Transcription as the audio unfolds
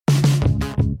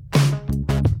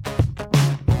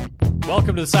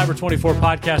Welcome to the Cyber 24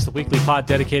 podcast, the weekly pod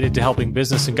dedicated to helping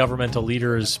business and governmental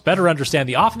leaders better understand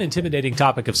the often intimidating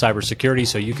topic of cybersecurity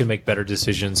so you can make better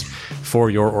decisions for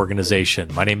your organization.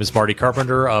 My name is Marty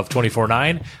Carpenter of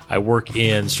 24/9. I work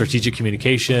in strategic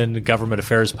communication, government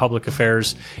affairs, public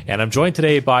affairs, and I'm joined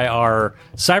today by our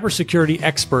cybersecurity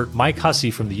expert, Mike Hussey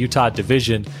from the Utah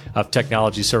Division of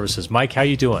Technology Services. Mike, how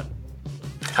you doing?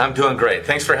 I'm doing great.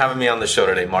 Thanks for having me on the show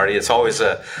today, Marty. It's always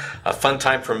a fun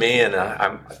time for me, and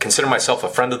I consider myself a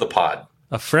friend of the pod.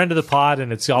 A friend of the pod,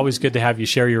 and it's always good to have you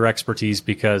share your expertise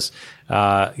because,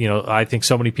 I think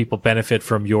so many people benefit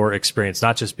from your experience,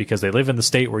 not just because they live in the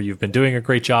state where you've been doing a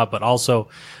great job, but also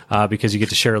because you get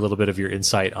to share a little bit of your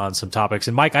insight on some topics.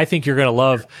 And Mike, I think you're going to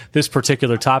love this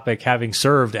particular topic, having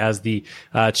served as the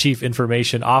Chief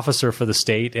Information Officer for the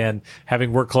state and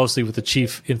having worked closely with the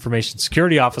Chief Information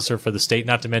Security Officer for the state,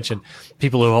 not to mention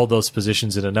people who hold those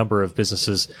positions in a number of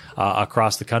businesses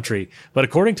across the country. But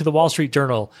according to the Wall Street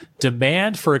Journal, demand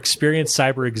for experienced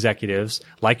cyber executives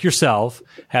like yourself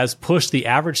has pushed the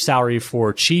average salary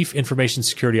for chief information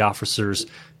security officers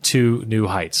to new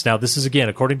heights. Now, this is, again,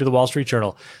 according to the Wall Street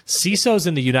Journal, CISOs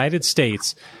in the United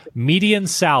States, median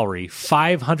salary,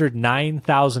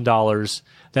 $509,000.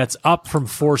 That's up from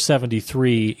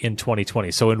 $473 in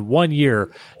 2020. So in 1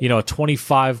 year, a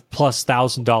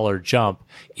 $25,000+ jump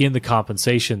in the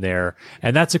compensation there.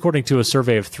 And that's according to a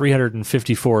survey of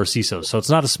 354 CISOs. So it's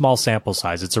not a small sample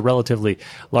size. It's a relatively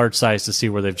large size to see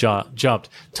where they've jumped.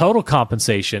 Total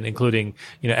compensation, including,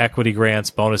 equity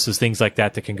grants, bonuses, things like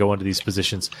that can go into these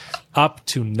positions, up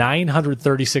to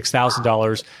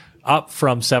 $936,000. Up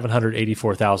from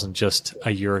 $784,000 just a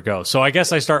year ago. So I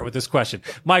guess I start with this question.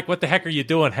 Mike, what the heck are you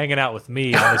doing hanging out with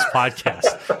me on this podcast?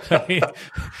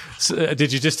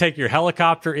 Did you just take your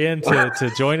helicopter in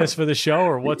to join us for the show,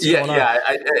 or what's going on? Yeah,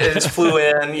 I just flew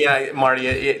in. Yeah,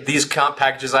 Marty, these comp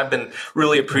packages, I've been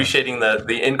really appreciating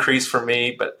the increase for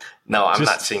me, but no, I'm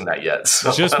not seeing that yet.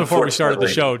 So just before we started the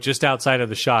show, just outside of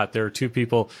the shot, there were two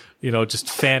people, just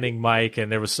fanning Mike,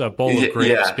 and there was a bowl of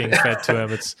grapes being fed to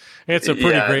him. It's a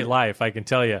pretty great life, I can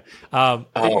tell you.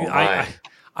 I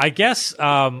guess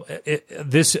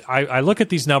I look at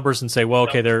these numbers and say, well,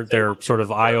 okay, they're sort of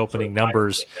eye-opening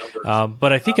numbers,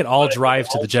 but I think it all drives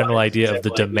to the general idea of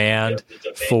the demand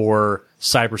for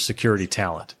cybersecurity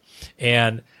talent.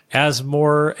 And as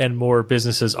more and more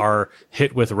businesses are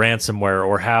hit with ransomware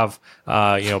or have,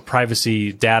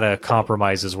 privacy data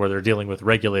compromises where they're dealing with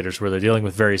regulators, where they're dealing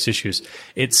with various issues,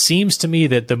 it seems to me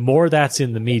that the more that's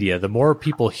in the media, the more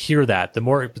people hear that, the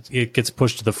more it gets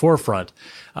pushed to the forefront,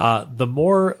 the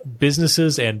more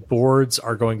businesses and boards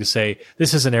are going to say,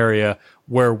 this is an area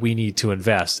where we need to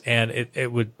invest. And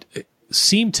it would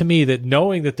seem to me that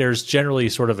knowing that there's generally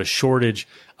sort of a shortage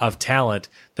of talent,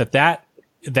 that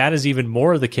is even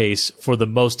more the case for the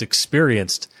most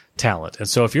experienced talent. And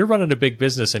so if you're running a big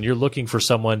business and you're looking for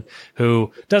someone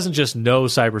who doesn't just know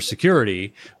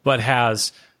cybersecurity, but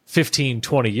has 15,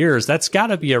 20 years, that's got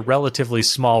to be a relatively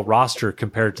small roster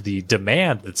compared to the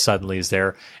demand that suddenly is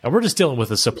there. And we're just dealing with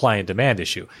a supply and demand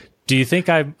issue. Do you think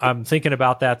I'm thinking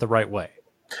about that the right way?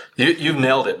 You've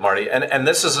nailed it, Marty. And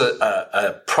this is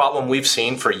a problem we've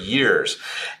seen for years,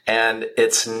 and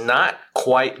it's not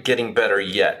quite getting better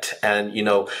yet. And,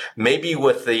 maybe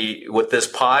with this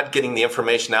pod getting the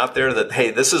information out there that,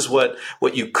 hey, this is what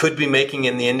you could be making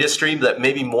in the industry, that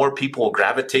maybe more people will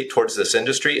gravitate towards this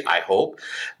industry, I hope.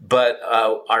 But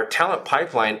our talent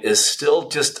pipeline is still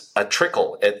just a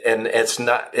trickle, and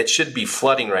it should be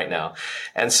flooding right now.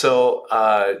 And so,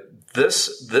 This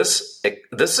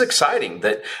is exciting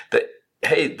that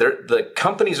hey, the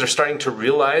companies are starting to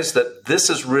realize that this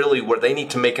is really where they need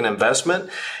to make an investment.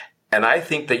 And I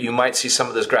think that you might see some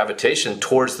of this gravitation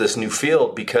towards this new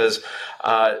field because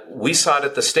we saw it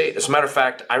at the state. As a matter of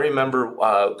fact, I remember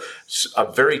a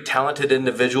very talented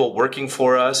individual working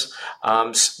for us,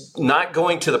 not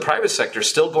going to the private sector,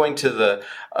 still going to the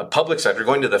public sector,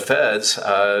 going to the feds,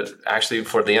 actually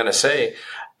for the NSA.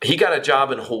 He got a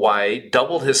job in Hawaii,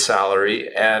 doubled his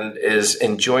salary, and is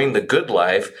enjoying the good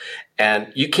life.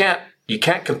 And you can't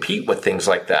compete with things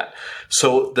like that.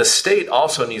 So the state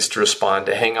also needs to respond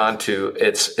to hang on to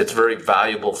its very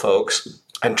valuable folks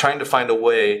and trying to find a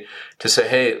way to say,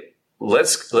 hey,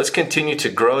 let's continue to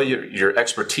grow your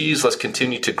expertise. Let's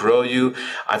continue to grow you.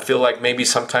 I feel like maybe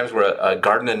sometimes we're a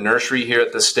garden and nursery here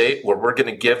at the state where we're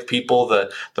going to give people the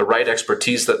right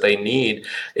expertise that they need.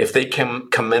 If they can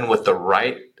come in with the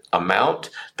right amount,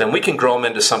 then we can grow them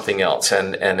into something else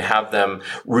and have them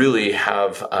really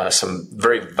have some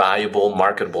very valuable,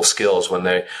 marketable skills when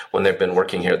they've been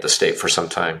working here at the state for some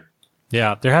time.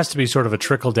 Yeah, there has to be sort of a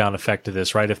trickle-down effect to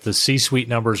this, right? If the C-suite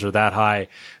numbers are that high,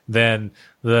 then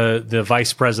the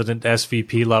vice president,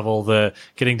 SVP level, the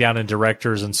getting down in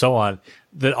directors and so on,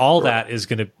 that all that is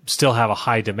going to still have a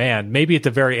high demand. Maybe at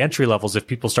the very entry levels, if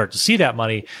people start to see that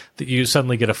money, that you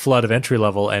suddenly get a flood of entry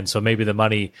level, and so maybe the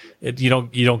money you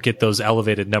don't get those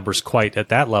elevated numbers quite at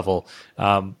that level,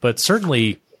 but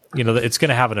certainly, it's going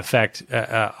to have an effect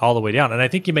all the way down. And I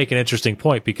think you make an interesting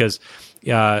point because,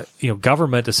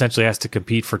 government essentially has to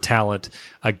compete for talent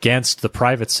against the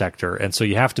private sector. And so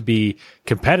you have to be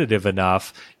competitive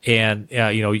enough. And,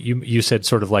 you said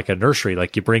sort of like a nursery,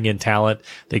 like you bring in talent,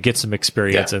 they get some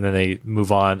experience, and then they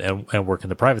move on and work in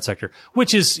the private sector,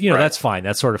 which is, right. That's fine.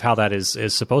 That's sort of how that is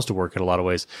supposed to work in a lot of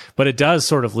ways. But it does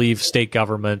sort of leave state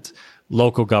government,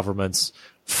 local governments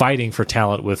fighting for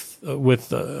talent with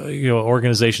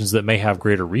organizations that may have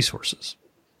greater resources.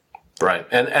 Right.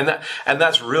 And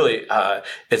that's really,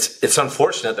 it's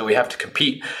unfortunate that we have to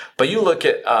compete, but you look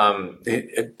at,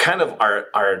 kind of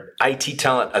our IT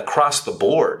talent across the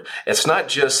board. It's not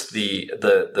just the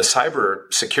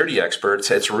cyber security experts.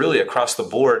 It's really across the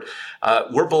board.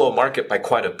 We're below market by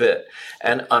quite a bit.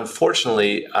 And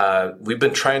unfortunately, we've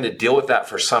been trying to deal with that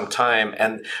for some time.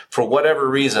 And for whatever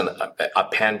reason, a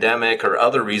pandemic or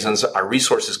other reasons, our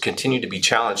resources continue to be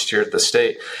challenged here at the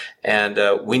state. And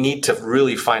we need to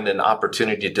really find an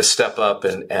opportunity to step up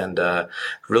and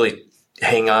really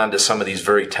hang on to some of these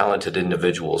very talented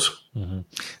individuals. Mm-hmm.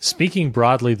 Speaking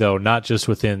broadly, though, not just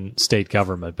within state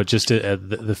government, but just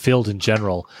the field in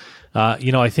general,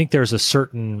 I think there's a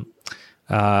certain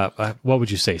what would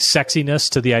you say, sexiness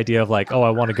to the idea of like, oh,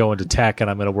 I want to go into tech and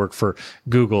I'm going to work for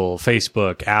Google,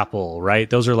 Facebook, Apple, right?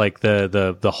 Those are like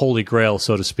the holy grail,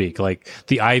 so to speak, like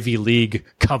the Ivy League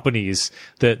companies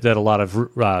that a lot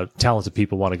of talented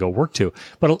people want to go work to.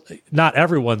 But not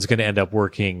everyone's going to end up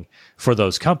working for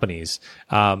those companies.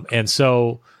 And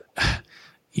so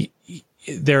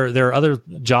there are other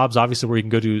jobs, obviously, where you can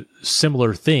go do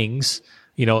similar things,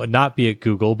 not be at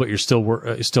Google, but you're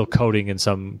still coding in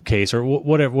some case, or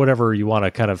whatever you want to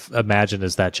kind of imagine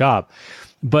as that job.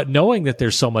 But knowing that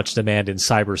there's so much demand in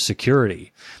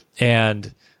cybersecurity,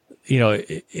 and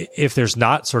if there's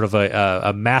not sort of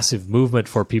a massive movement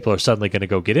for people are suddenly going to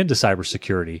go get into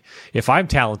cybersecurity, if I'm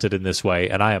talented in this way,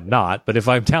 and I am not, but if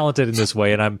I'm talented in this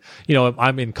way, and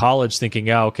I'm in college thinking,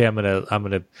 okay, I'm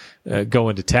gonna go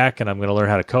into tech and I'm going to learn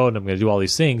how to code and I'm going to do all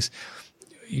these things.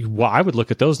 Well, I would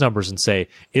look at those numbers and say,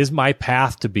 is my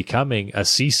path to becoming a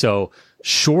CISO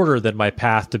shorter than my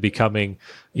path to becoming,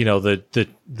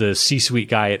 the C-suite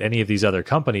guy at any of these other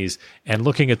companies? And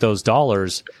looking at those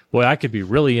dollars, boy, I could be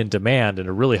really in demand in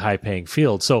a really high-paying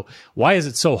field. So why is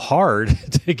it so hard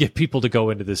to get people to go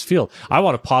into this field? I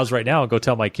want to pause right now and go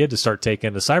tell my kid to start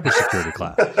taking a cybersecurity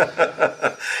class.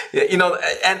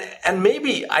 And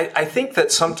maybe I think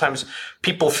that sometimes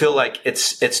people feel like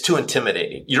it's too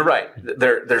intimidating. You're right.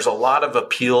 There's a lot of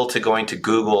appeal to going to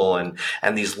Google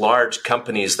and these large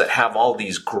companies that have all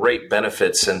these great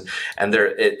benefits, and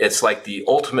it's like the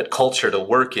ultimate culture to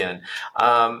work in.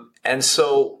 And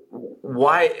so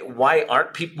why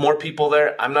aren't more people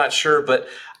there? I'm not sure, but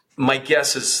my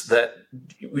guess is that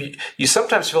you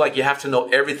sometimes feel like you have to know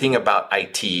everything about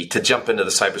IT to jump into the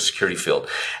cybersecurity field.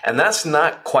 And that's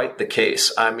not quite the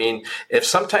case. I mean, if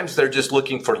sometimes they're just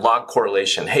looking for log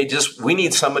correlation, hey, we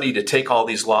need somebody to take all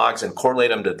these logs and correlate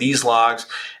them to these logs,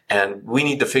 and we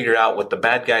need to figure out what the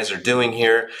bad guys are doing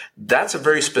here. That's a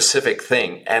very specific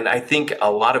thing. And I think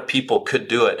a lot of people could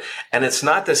do it. And it's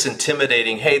not this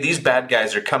intimidating, hey, these bad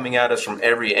guys are coming at us from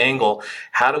every angle.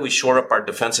 How do we shore up our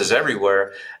defenses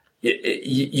everywhere?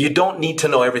 You don't need to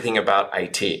know everything about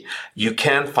IT. You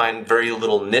can find very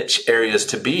little niche areas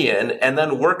to be in and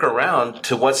then work around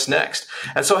to what's next.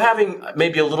 And so having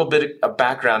maybe a little bit of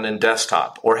background in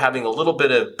desktop, or having a little bit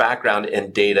of background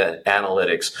in data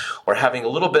analytics, or having a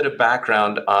little bit of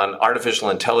background on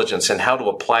artificial intelligence and how to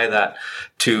apply that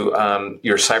to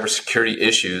your cybersecurity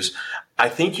issues, I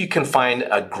think you can find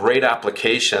a great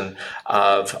application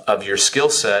of your skill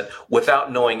set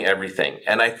without knowing everything.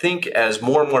 And I think as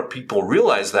more and more people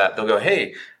realize that, they'll go,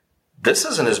 hey, this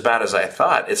isn't as bad as I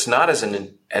thought. It's not as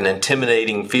an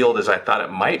intimidating field as I thought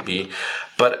it might be.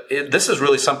 But this is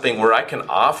really something where I can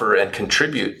offer and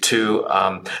contribute to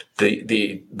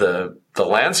the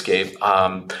landscape.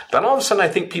 Then all of a sudden, I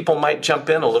think people might jump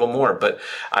in a little more. But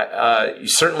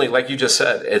certainly, like you just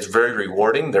said, it's very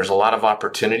rewarding. There's a lot of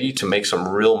opportunity to make some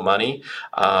real money.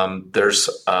 There's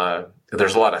a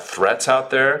lot of threats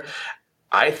out there.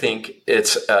 I think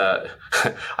it's, I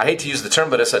hate to use the term,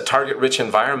 but it's a target-rich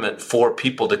environment for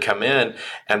people to come in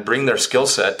and bring their skill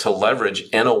set to leverage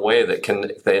in a way that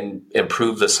can then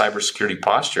improve the cybersecurity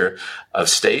posture of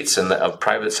states and of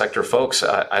private sector folks.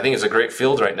 I think it's a great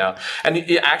field right now. And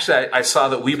actually, I saw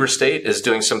that Weber State is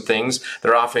doing some things.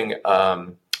 They're offering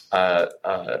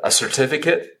a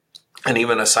certificate and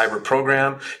even a cyber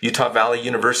program. Utah Valley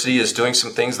University is doing some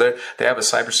things there. They have a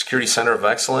cybersecurity center of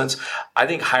excellence. I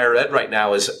think higher ed right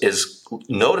now is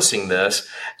noticing this,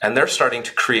 and they're starting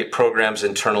to create programs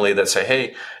internally that say,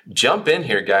 hey, jump in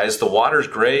here, guys. The water's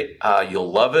great.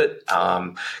 You'll love it.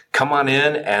 Come on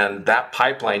in, and that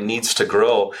pipeline needs to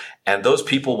grow. And those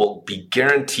people will be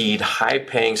guaranteed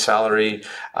high-paying salary,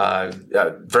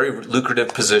 very lucrative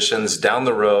positions down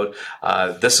the road.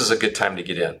 This is a good time to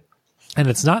get in. And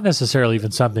it's not necessarily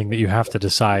even something that you have to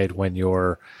decide when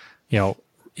you're,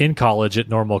 in college at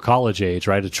normal college age,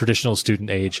 right? A traditional student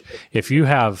age. If you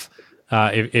have,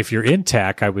 if you're in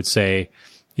tech, I would say,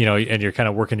 and you're kind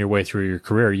of working your way through your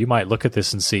career, you might look at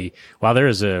this and see, wow, there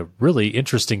is a really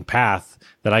interesting path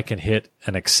that I can hit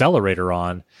an accelerator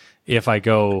on if I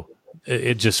go,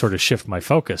 it just sort of shift my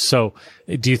focus. So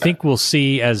do you think we'll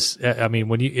see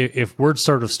if word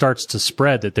sort of starts to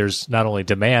spread that there's not only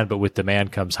demand, but with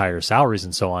demand comes higher salaries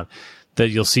and so on, that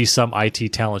you'll see some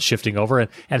IT talent shifting over?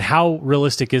 And how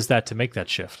realistic is that to make that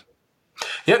shift?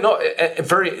 Yeah, no,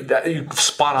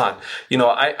 spot on.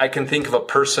 I can think of a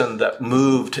person that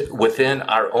moved within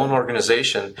our own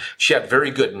organization. She had very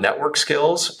good network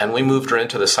skills, and we moved her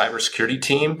into the cybersecurity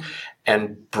team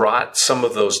and brought some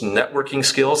of those networking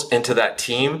skills into that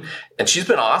team. And she's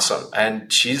been awesome,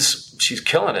 and she's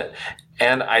killing it.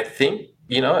 And I think,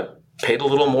 it paid a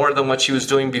little more than what she was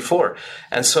doing before.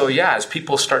 And so, as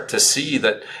people start to see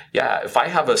that, if I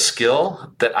have a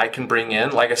skill that I can bring in,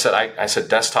 like I said, I said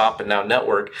desktop and now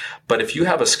network, but if you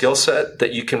have a skill set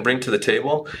that you can bring to the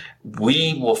table,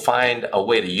 we will find a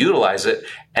way to utilize it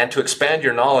and to expand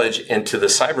your knowledge into the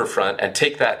cyber front and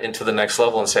take that into the next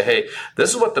level and say, hey,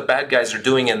 this is what the bad guys are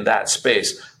doing in that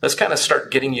space. Let's kind of start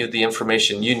getting you the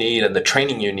information you need and the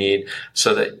training you need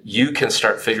so that you can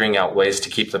start figuring out ways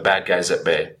to keep the bad guys at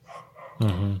bay.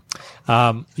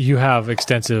 Mm-hmm. You have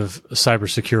extensive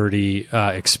cybersecurity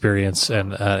experience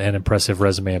and an impressive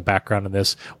resume and background in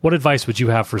this. What advice would you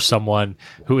have for someone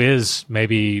who is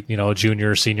maybe, a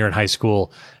junior or senior in high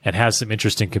school and has some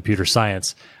interest in computer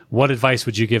science? What advice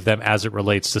would you give them as it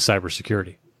relates to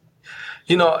cybersecurity?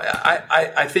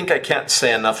 I think I can't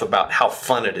say enough about how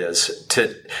fun it is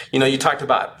to, you talked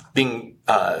about being,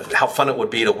 how fun it would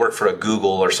be to work for a Google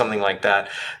or something like that.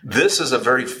 This is a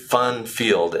very fun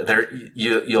field.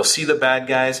 You'll see the bad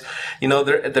guys.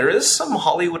 There is some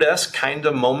Hollywood-esque kind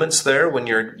of moments there when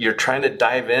you're trying to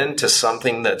dive into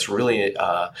something that's really,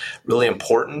 really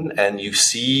important, and you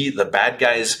see the bad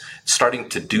guys starting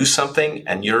to do something,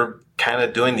 and you're kind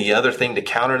of doing the other thing to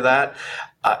counter that.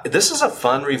 This is a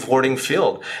fun, rewarding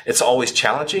field. It's always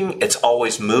challenging. It's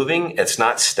always moving. It's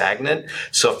not stagnant.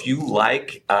 So if you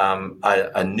like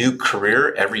a new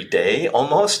career every day,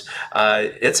 almost,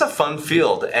 it's a fun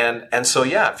field. And so,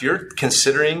 if you're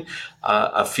considering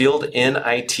a field in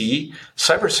IT,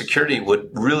 cybersecurity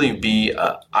would really be,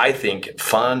 I think,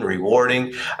 fun,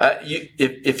 rewarding.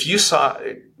 If you saw,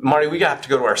 Marty, we have to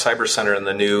go to our cyber center in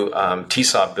the new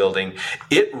TSOB building.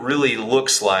 It really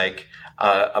looks like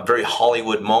a very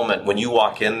Hollywood moment when you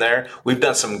walk in there. We've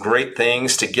done some great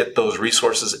things to get those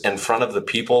resources in front of the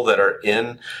people that are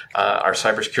in our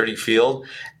cybersecurity field.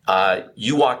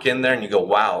 You walk in there and you go,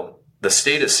 wow, the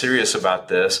state is serious about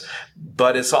this,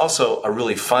 but it's also a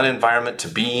really fun environment to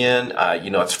be in.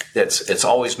 It's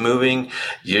always moving.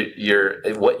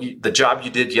 The job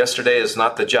you did yesterday is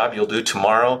not the job you'll do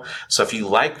tomorrow. So if you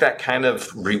like that kind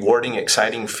of rewarding,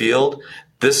 exciting field,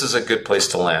 this is a good place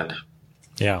to land.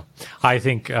 Yeah. I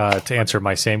think to answer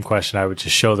my same question, I would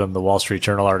just show them the Wall Street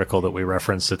Journal article that we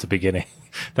referenced at the beginning.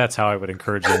 That's how I would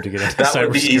encourage them to get into cybersecurity. That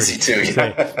would be easy too.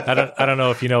 Yeah. I don't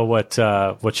know if you know what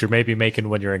you're maybe making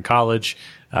when you're in college,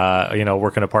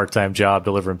 working a part-time job,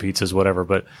 delivering pizzas, whatever,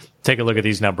 but take a look at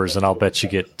these numbers and I'll bet you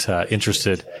get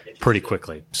interested pretty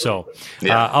quickly. So,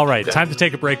 all right, time to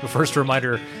take a break. But first, a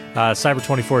reminder, Cyber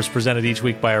 24 is presented each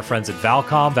week by our friends at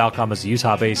Valcom. Valcom is a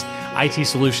Utah-based IT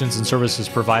solutions and services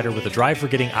provider with a drive for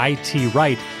getting IT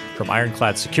right. From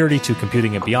ironclad security to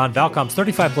computing and beyond, Valcom's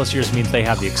 35 plus years means they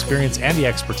have the experience and the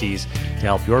expertise to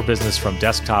help your business from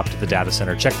desktop to the data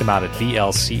center. Check them out at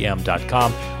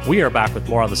VLCM.com. We are back with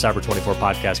more on the Cyber 24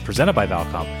 podcast presented by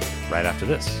Valcom right after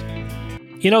this.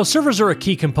 Servers are a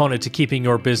key component to keeping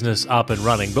your business up and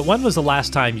running, but when was the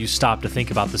last time you stopped to think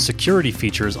about the security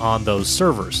features on those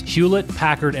servers?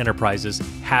 Hewlett-Packard Enterprises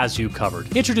has you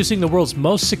covered. Introducing the world's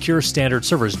most secure standard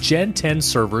servers, Gen 10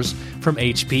 servers from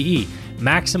HPE.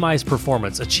 Maximize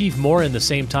performance, achieve more in the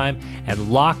same time,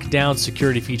 and lock down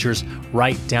security features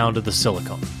right down to the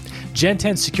silicon. Gen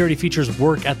 10 security features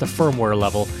work at the firmware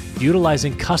level,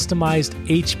 utilizing customized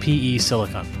HPE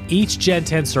silicon. Each Gen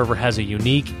 10 server has a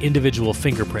unique individual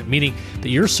fingerprint, meaning that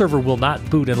your server will not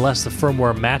boot unless the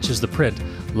firmware matches the print,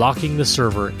 locking the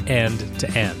server end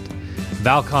to end.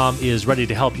 Valcom is ready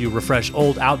to help you refresh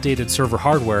old, outdated server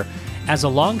hardware. As a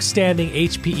long-standing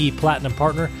HPE Platinum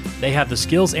partner, they have the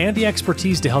skills and the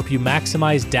expertise to help you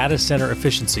maximize data center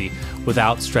efficiency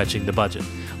without stretching the budget.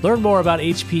 Learn more about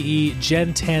HPE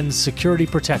Gen 10 security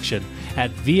protection at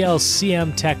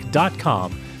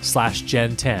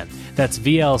vlcmtech.com/Gen10. That's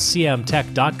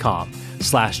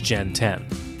vlcmtech.com/Gen10.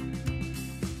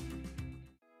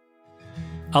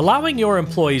 Allowing your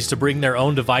employees to bring their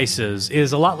own devices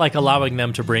is a lot like allowing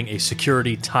them to bring a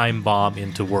security time bomb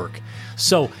into work.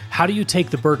 So, how do you take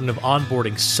the burden of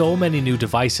onboarding so many new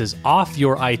devices off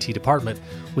your IT department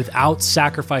without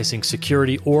sacrificing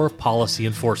security or policy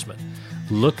enforcement?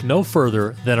 Look no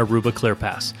further than Aruba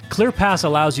ClearPass. ClearPass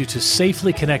allows you to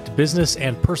safely connect business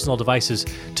and personal devices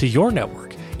to your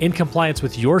network in compliance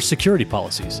with your security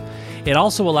policies. It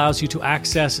also allows you to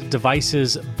access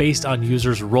devices based on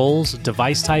users' roles,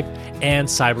 device type, and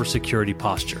cybersecurity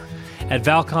posture. At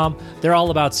Valcom, they're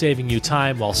all about saving you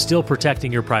time while still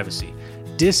protecting your privacy.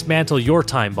 Dismantle your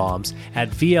time bombs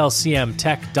at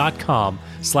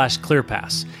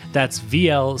vlcmtech.com/ClearPass. That's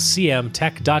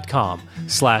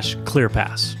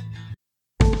vlcmtech.com/ClearPass.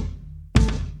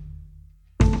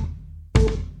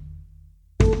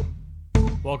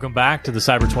 Welcome back to the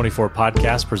Cyber24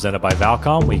 podcast presented by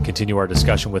Valcom. We continue our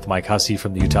discussion with Mike Hussey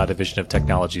from the Utah Division of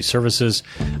Technology Services.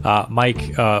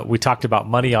 Mike, we talked about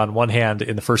money on one hand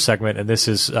in the first segment, and this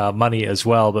is money as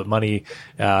well, but money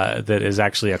that is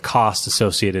actually a cost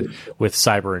associated with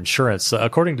cyber insurance.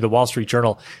 According to the Wall Street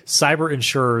Journal, cyber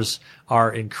insurers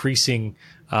are increasing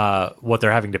what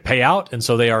they're having to pay out, and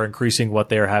so they are increasing what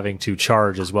they are having to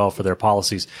charge as well for their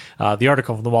policies. The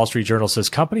article from the Wall Street Journal says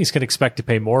companies can expect to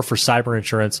pay more for cyber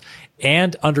insurance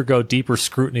and undergo deeper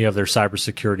scrutiny of their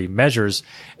cybersecurity measures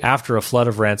after a flood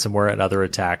of ransomware and other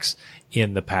attacks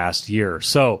in the past year.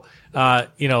 So,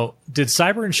 did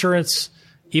cyber insurance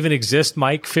even exist,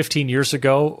 Mike, 15 years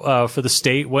ago for the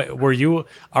state? Were you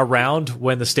around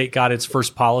when the state got its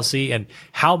first policy, and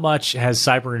how much has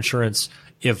cyber insurance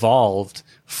evolved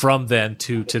from then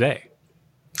to today?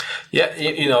 Yeah,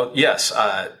 yes.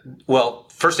 Well,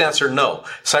 first answer, no.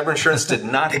 Cyber insurance did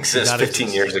not exist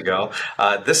 15 years ago.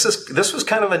 This was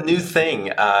kind of a new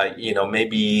thing,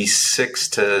 maybe 6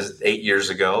 to 8 years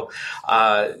ago.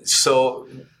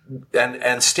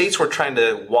 And states were trying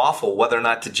to waffle whether or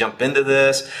not to jump into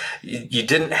this. You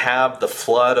didn't have the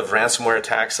flood of ransomware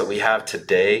attacks that we have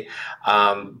today.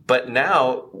 But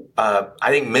now, I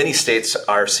think many states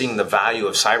are seeing the value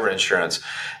of cyber insurance.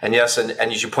 And yes, and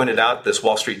as you pointed out, this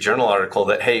Wall Street Journal article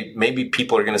that, hey, maybe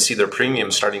people are going to see their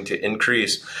premiums starting to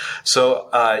increase. So,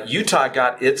 Utah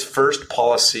got its first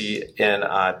policy in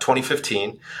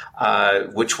 2015,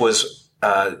 which was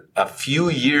a few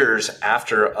years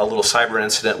after a little cyber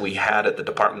incident we had at the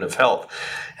Department of Health.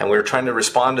 And we were trying to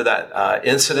respond to that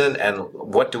incident and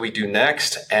what do we do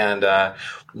next? And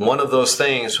one of those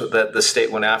things that the state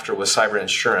went after was cyber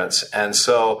insurance. And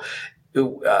so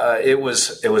it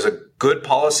was a good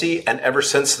policy. And ever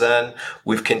since then,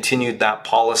 we've continued that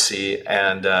policy.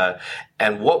 And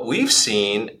what we've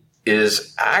seen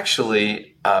is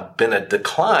actually been a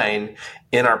decline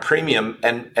in our premium.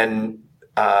 And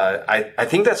I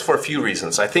think that's for a few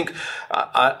reasons. I think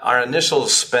our initial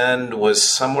spend was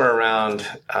somewhere around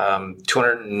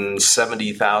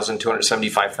 $270,000,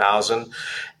 $275,000,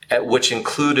 which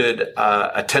included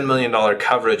a $10 million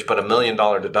coverage, but $1 million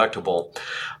deductible.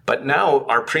 But now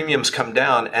our premiums come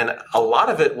down, and a lot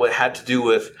of it had to do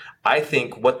with, I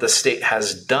think, what the state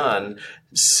has done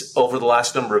over the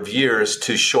last number of years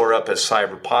to shore up its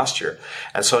cyber posture.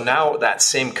 And so now that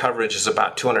same coverage is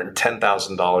about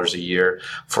 $210,000 a year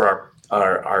for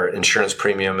our insurance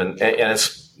premium. And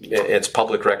it's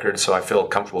public record, so I feel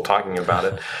comfortable talking about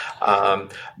it.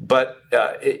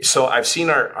 So I've seen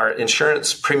our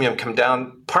insurance premium come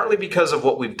down partly because of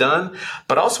what we've done,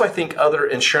 but also I think other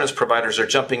insurance providers are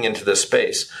jumping into this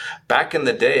space. Back in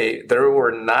the day, there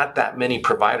were not that many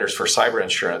providers for cyber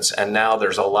insurance, and now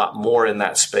there's a lot more in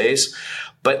that space.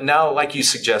 But now, like you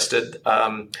suggested,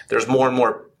 there's more and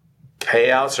more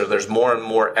payouts, or there's more and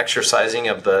more exercising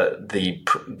of the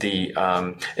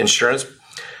insurance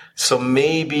So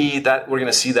maybe that we're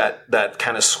going to see that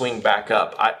kind of swing back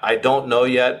up. I don't know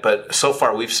yet, but so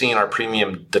far we've seen our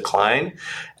premium decline.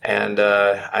 And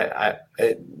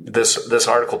this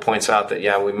article points out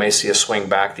that, we may see a swing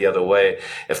back the other way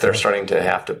if they're starting to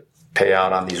have to pay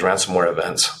out on these ransomware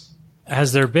events.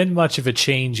 Has there been much of a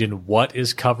change in what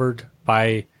is covered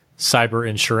by cyber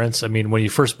insurance? I mean, when you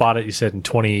first bought it, you said in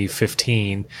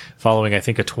 2015, following, I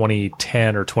think, a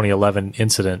 2010 or 2011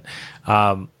 incident.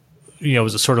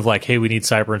 Was it sort of like, hey, we need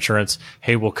cyber insurance.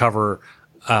 Hey, we'll cover,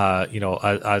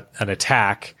 an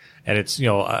attack. And it's,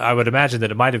 I would imagine that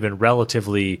it might have been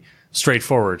relatively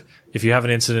straightforward. If you have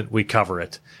an incident, we cover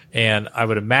it. And I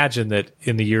would imagine that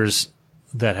in the years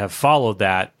that have followed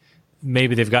that,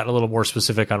 maybe they've gotten a little more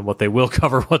specific on what they will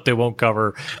cover, what they won't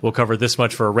cover. We'll cover this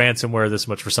much for a ransomware, this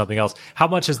much for something else. How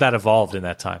much has that evolved in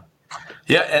that time?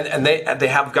 Yeah, and they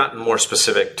have gotten more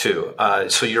specific too.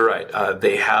 So you're right.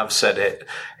 They have said it.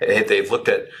 They've looked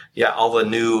at all the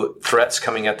new threats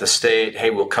coming at the state.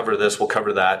 Hey, we'll cover this, we'll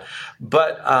cover that.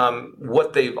 But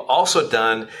what they've also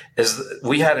done is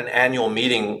we had an annual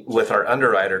meeting with our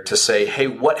underwriter to say, hey,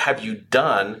 what have you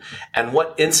done, and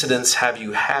what incidents have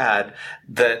you had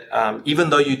that even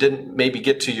though you didn't maybe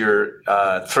get to your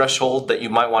threshold that you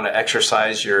might want to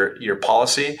exercise your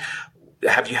policy,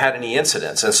 have you had any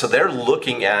incidents? And so they're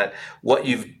looking at what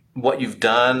you've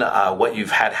done, what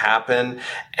you've had happen,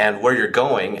 and where you're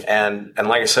going. And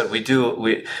like I said, we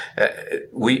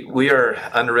are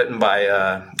underwritten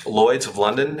by Lloyd's of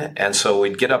London, and so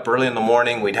we'd get up early in the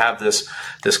morning. We'd have this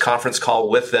conference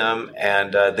call with them,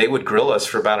 and they would grill us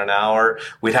for about an hour.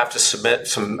 We'd have to submit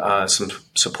some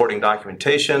supporting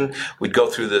documentation. We'd go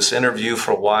through this interview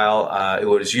for a while. It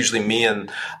was usually me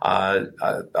and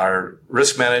our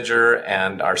risk manager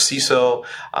and our CISO,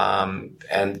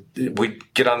 and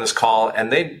we'd get on this call,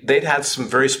 and they'd had some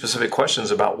very specific questions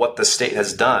about what the state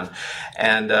has done.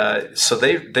 And so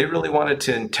they really wanted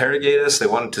to interrogate us. They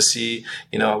wanted to see,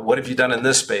 what have you done in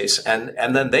this space?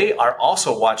 And then they are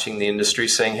also watching the industry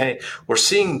saying, hey, we're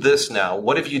seeing this now.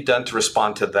 What have you done to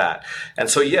respond to that? And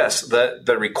so, yes,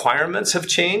 the requirements have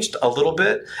changed a little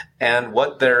bit, and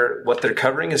what they're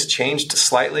covering has changed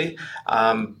slightly.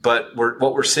 But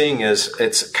what we're seeing is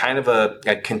it's kind of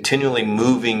a continually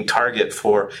moving target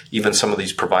for even some of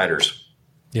these providers.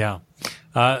 Yeah.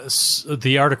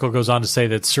 The article goes on to say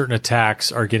that certain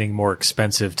attacks are getting more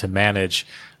expensive to manage.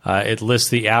 It lists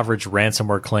the average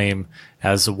ransomware claim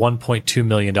as $1.2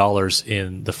 million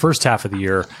in the first half of the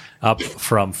year, up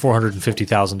from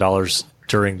 $450,000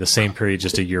 during the same period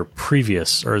just a year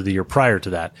previous, or the year prior to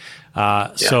that.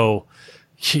 So,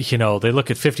 they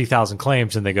look at 50,000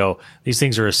 claims and they go, these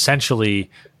things are essentially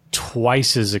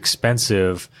twice as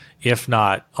expensive, if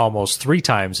not almost 3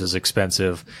 times as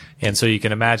expensive. And so you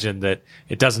can imagine that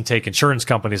it doesn't take insurance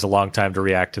companies a long time to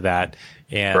react to that.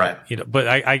 And, right. But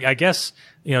I guess,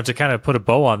 to kind of put a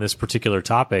bow on this particular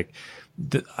topic,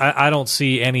 I don't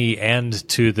see any end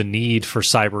to the need for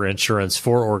cyber insurance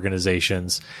for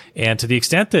organizations. And to the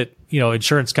extent that,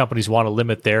 insurance companies want to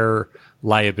limit their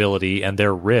liability and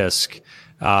their risk,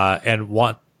 and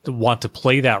want to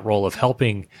play that role of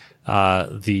helping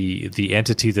the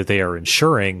entity that they are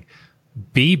insuring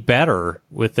be better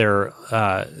with their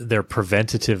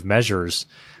preventative measures,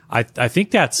 I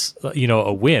think that's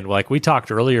a win. Like we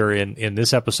talked earlier in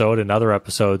this episode and other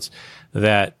episodes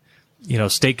that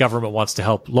state government wants to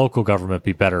help local government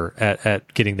be better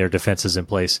at getting their defenses in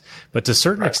place. But to a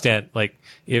certain extent, like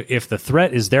if the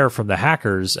threat is there from the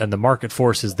hackers and the market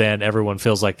force is then everyone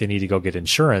feels like they need to go get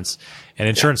insurance, and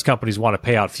insurance companies want to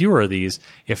pay out fewer of these,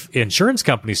 if insurance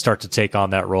companies start to take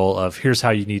on that role of here's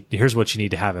what you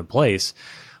need to have in place,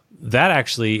 that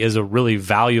actually is a really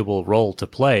valuable role to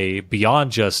play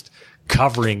beyond just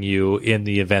covering you in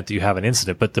the event that you have an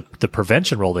incident. But the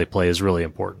prevention role they play is really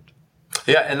important.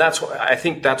 Yeah, and I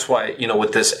think that's why,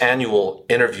 with this annual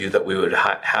interview that we would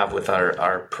have with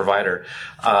our provider,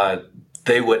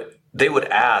 they would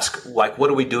ask, like, what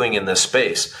are we doing in this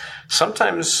space?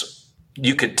 Sometimes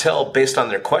you could tell based on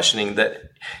their questioning that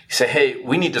you say, hey,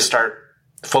 we need to start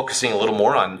focusing a little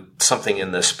more on something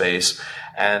in this space.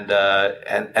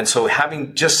 And so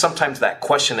having just sometimes that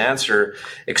question answer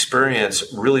experience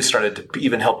really started to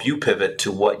even help you pivot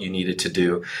to what you needed to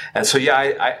do. And so,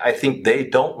 I think they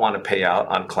don't want to pay out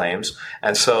on claims.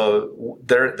 And so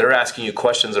they're asking you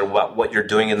questions about what you're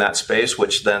doing in that space,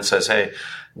 which then says, hey,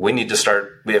 we need to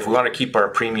start, if we want to keep our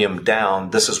premium down,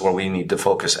 this is where we need to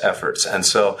focus efforts. And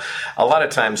so a lot of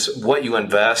times what you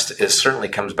invest is certainly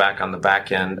comes back on the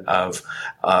back end of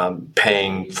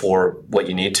paying for what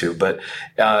you need to. But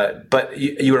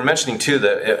you were mentioning too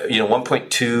that,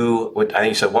 1.2, I think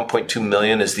you said 1.2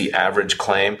 million is the average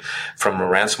claim from a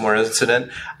ransomware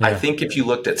incident. Yeah. I think if you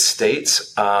looked at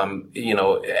states,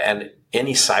 and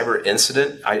any cyber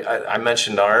incident, I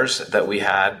mentioned ours that we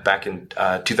had back in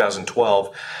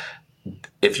 2012.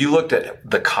 If you looked at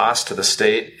the cost to the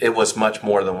state, it was much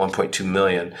more than 1.2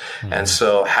 million. Mm-hmm. And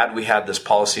so had we had this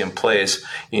policy in place,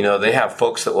 they have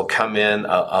folks that will come in,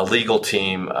 a legal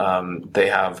team, they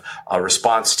have a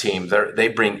response team. They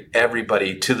bring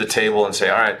everybody to the table and say,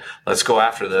 all right, let's go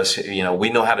after this. We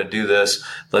know how to do this.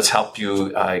 Let's help you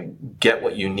get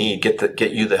what you need,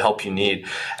 get you the help you need.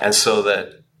 And so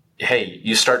that, hey,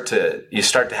 you start to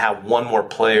have one more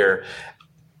player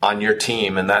on your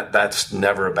team, and that's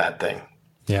never a bad thing.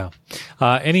 Yeah.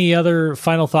 Any other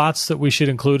final thoughts that we should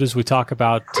include as we talk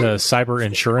about cyber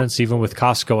insurance? Even with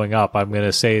costs going up, I'm going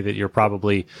to say that you're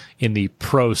probably in the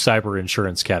pro cyber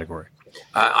insurance category.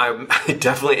 I'm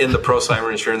definitely in the pro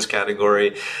cyber insurance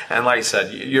category. And like I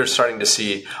said, you're starting to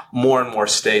see more and more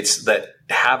states that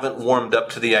haven't warmed up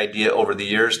to the idea over the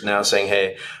years now saying,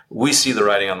 hey, we see the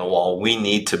writing on the wall. We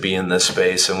need to be in this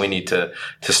space, and we need to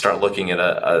start looking at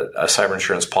a cyber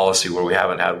insurance policy where we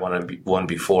haven't had one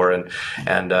before.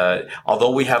 And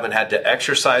although we haven't had to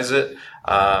exercise it,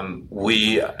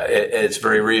 it's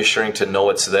very reassuring to know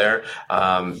it's there.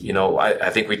 I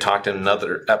think we talked in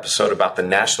another episode about the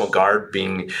National Guard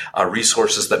being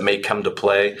resources that may come to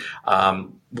play.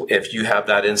 If you have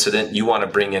that incident, you want to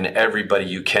bring in everybody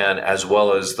you can, as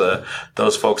well as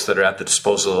those folks that are at the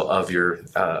disposal of your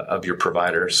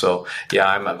provider. So yeah,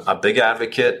 I'm a big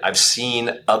advocate. I've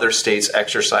seen other states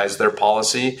exercise their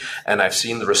policy, and I've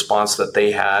seen the response that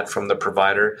they had from the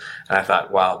provider. And I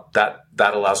thought, wow, that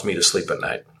allows me to sleep at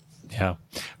night. Yeah.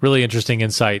 Really interesting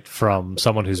insight from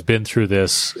someone who's been through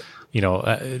this,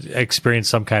 experienced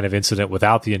some kind of incident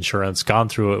without the insurance, gone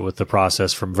through it with the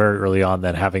process from very early on,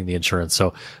 then having the insurance.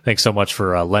 So thanks so much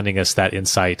for lending us that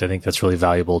insight. I think that's really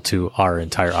valuable to our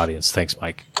entire audience. Thanks,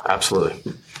 Mike.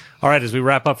 Absolutely. All right, as we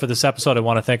wrap up for this episode, I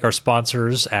want to thank our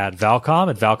sponsors at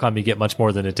Valcom. At Valcom, you get much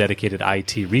more than a dedicated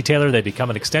IT retailer. They become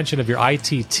an extension of your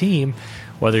IT team.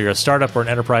 Whether you're a startup or an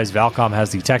enterprise, Valcom has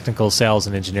the technical, sales,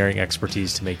 and engineering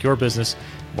expertise to make your business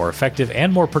more effective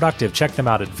and more productive. Check them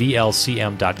out at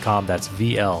VLCM.com. That's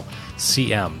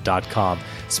VLCM.com.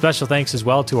 Special thanks as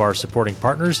well to our supporting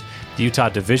partners, the Utah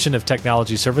Division of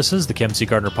Technology Services, the Kim C.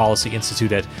 Gardner Policy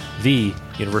Institute at the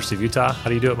University of Utah. How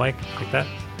do you do it, Mike? Like that?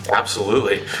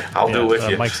 Absolutely. I'll do it with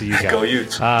you. Mike's a U guy. Go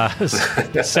Utes.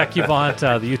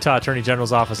 Secuvant, the Utah Attorney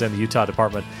General's Office, and the Utah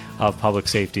Department of Public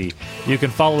Safety. You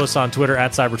can follow us on Twitter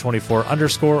at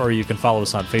Cyber24_, or you can follow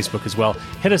us on Facebook as well.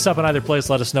 Hit us up in either place.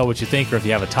 Let us know what you think, or if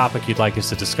you have a topic you'd like us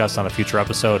to discuss on a future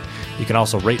episode. You can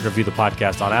also rate and review the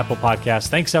podcast on Apple Podcasts.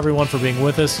 Thanks, everyone, for being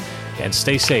with us, and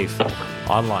stay safe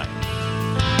online.